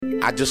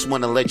I just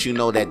want to let you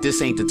know that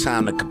this ain't the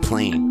time to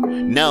complain.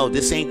 No,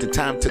 this ain't the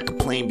time to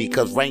complain,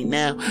 because right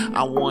now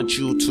I want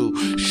you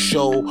to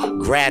show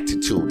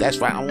gratitude. That's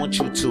right. I want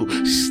you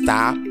to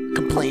stop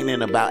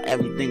complaining about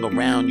everything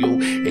around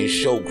you and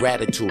show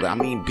gratitude. I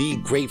mean, be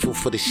grateful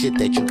for the shit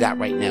that you got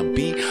right now.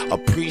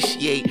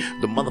 Appreciate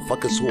the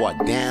motherfuckers who are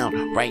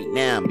down right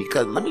now,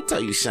 because let me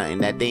tell you something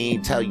that they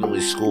ain't tell you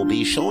in school.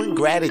 Showing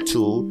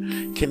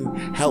gratitude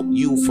can help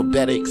you for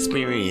better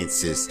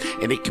experiences,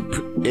 and it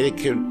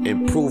can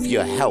improve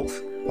your health.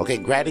 Okay,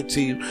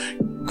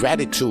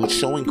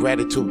 showing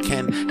gratitude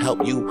can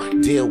help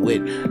you deal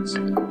with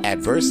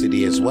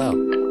adversity as well.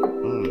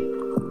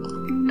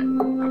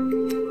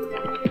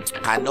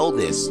 I know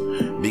this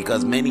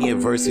because many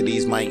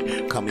adversities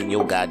might come in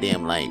your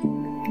goddamn life.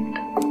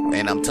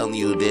 And I'm telling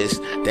you this,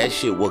 that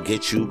shit will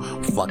get you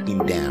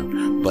fucking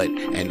down.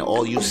 And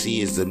all you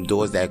see is them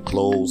doors that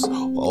close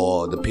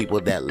or the people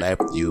that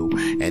left you.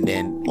 And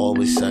then all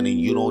of a sudden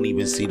you don't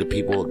even see the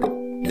people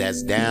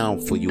that's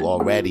down for you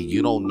already.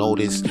 You don't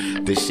notice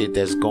the shit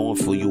that's going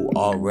for you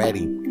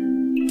already.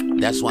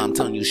 That's why I'm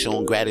telling you,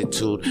 showing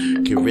gratitude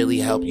can really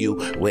help you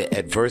with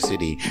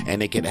adversity,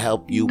 and it can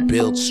help you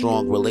build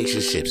strong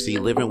relationships. See,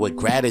 living with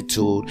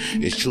gratitude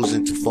is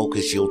choosing to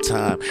focus your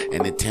time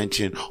and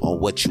attention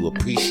on what you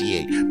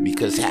appreciate,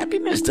 because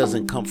happiness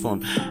doesn't come from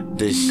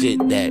the shit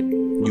that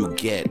you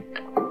get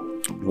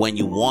when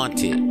you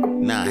want it.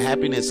 Nah,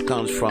 happiness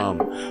comes from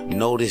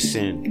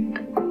noticing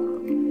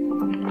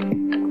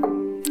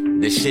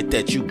the shit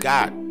that you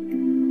got,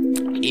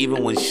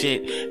 even when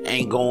shit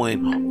ain't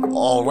going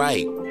all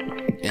right.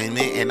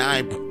 And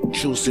I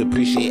choose to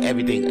appreciate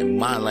everything in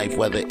my life,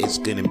 whether it's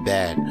good and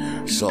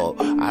bad. So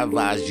I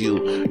advise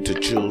you to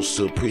choose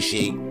to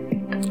appreciate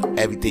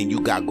everything you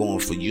got going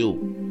for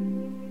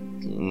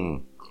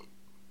you.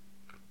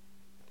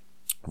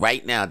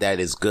 Right now, that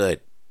is good.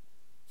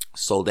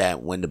 So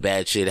that when the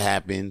bad shit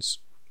happens,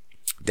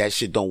 that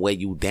shit don't weigh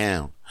you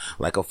down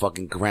like a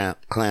fucking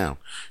clown.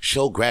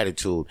 Show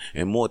gratitude,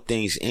 and more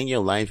things in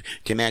your life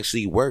can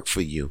actually work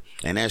for you.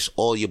 And that's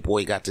all your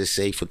boy got to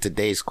say for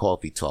today's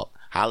Coffee Talk.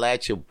 Holla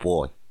at your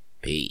boy.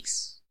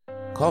 Peace.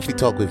 Coffee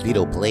Talk with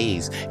Vito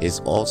Blaze is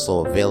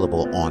also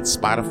available on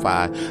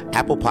Spotify,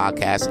 Apple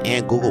Podcasts,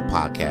 and Google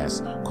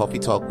Podcasts. Coffee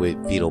Talk with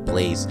Vito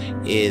Blaze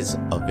is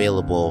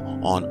available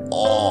on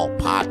all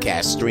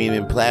podcast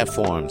streaming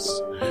platforms.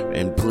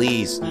 And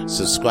please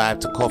subscribe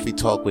to Coffee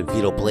Talk with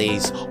Vito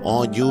Blaze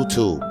on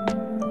YouTube.